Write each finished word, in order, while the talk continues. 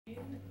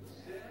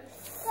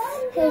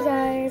Hey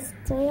guys,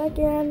 so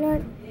again, I'm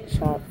not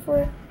shot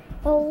for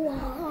a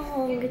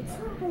long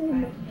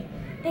time,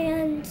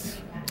 and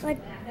like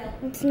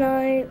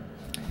tonight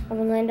I've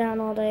been laying down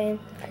all day,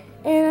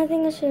 and I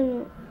think I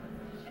should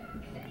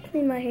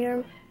clean my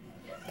hair,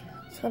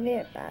 so I'll be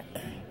right back.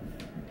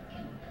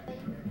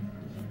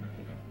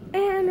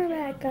 And we're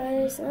back,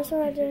 guys. That's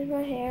what I did with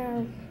my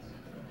hair.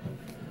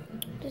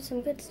 Did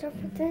some good stuff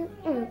with it.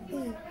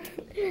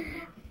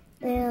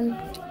 And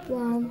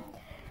well.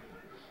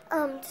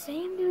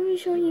 Today I'm going to be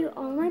showing you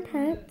all my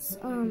pets.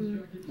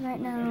 Right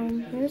now,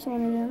 here's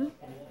one of them.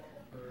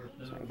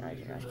 Sorry guys,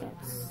 you guys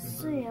can't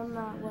see them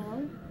that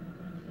well.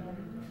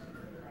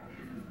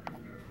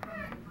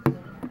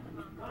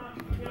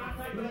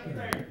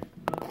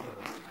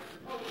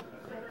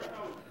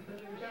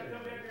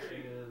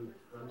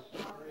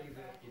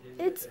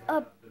 It's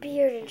a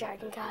bearded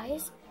dragon,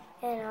 guys.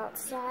 And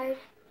outside,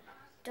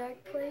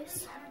 dark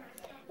place,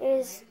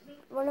 is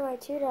one of my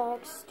two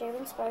dogs, Dave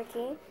and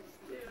Sparky.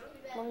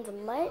 One's a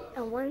mutt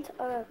and one's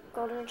a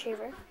golden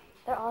retriever.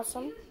 They're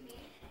awesome.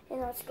 And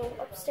let's go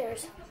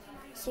upstairs.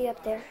 See you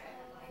up there.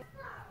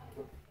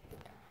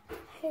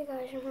 Hey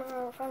guys,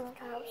 I'm finally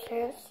got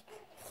upstairs.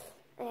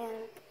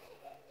 And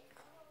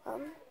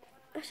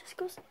let's just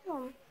go see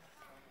them.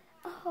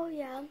 Oh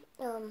yeah.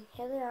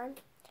 Here they are.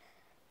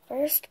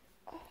 First,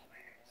 where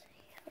is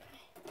he?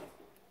 Okay.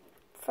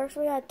 First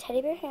we got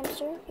teddy bear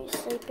hamster. He's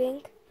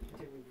sleeping.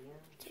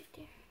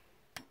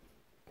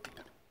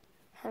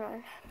 Hang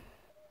on.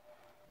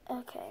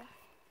 Okay.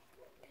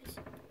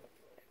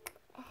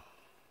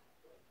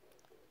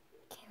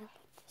 Can't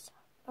put this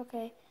up.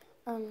 Okay.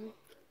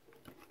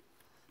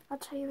 I'll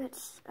tell you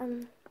it's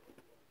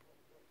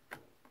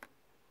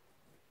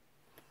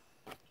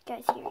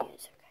guys, here he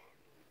is.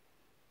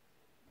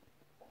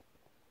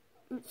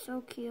 Okay. It's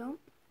so cute.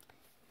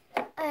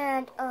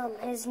 And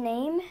his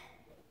name.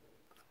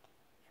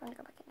 I want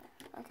to go back in there.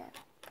 Okay.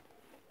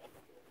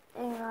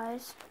 And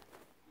guys,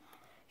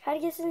 try to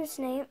guess his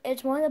name.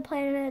 It's one of the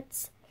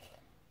planets.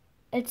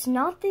 It's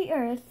not the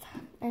Earth,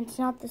 and it's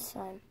not the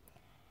Sun,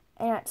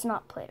 and it's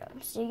not Pluto.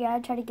 So you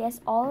gotta try to guess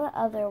all the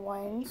other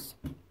ones.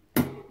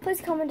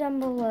 Please comment down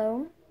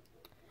below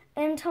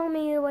and tell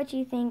me what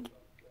you think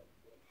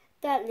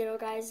that little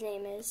guy's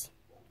name is.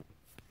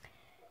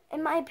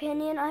 In my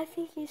opinion, I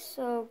think he's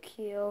so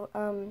cute.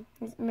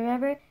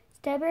 Remember, it's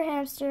teddy bear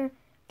hamster,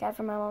 got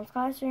from my mom's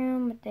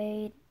classroom, but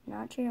they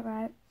not treat it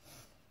right.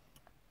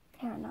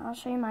 Here, now I'll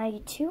show you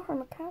my two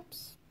hermit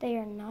crabs. They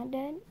are not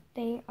dead.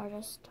 They are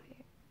just tired.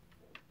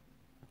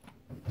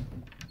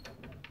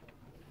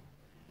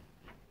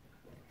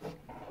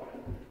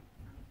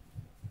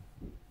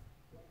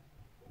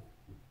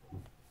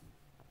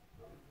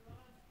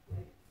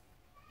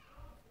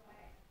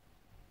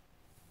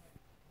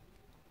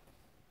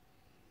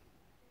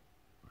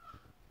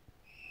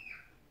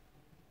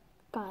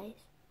 Guys,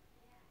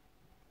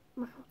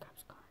 my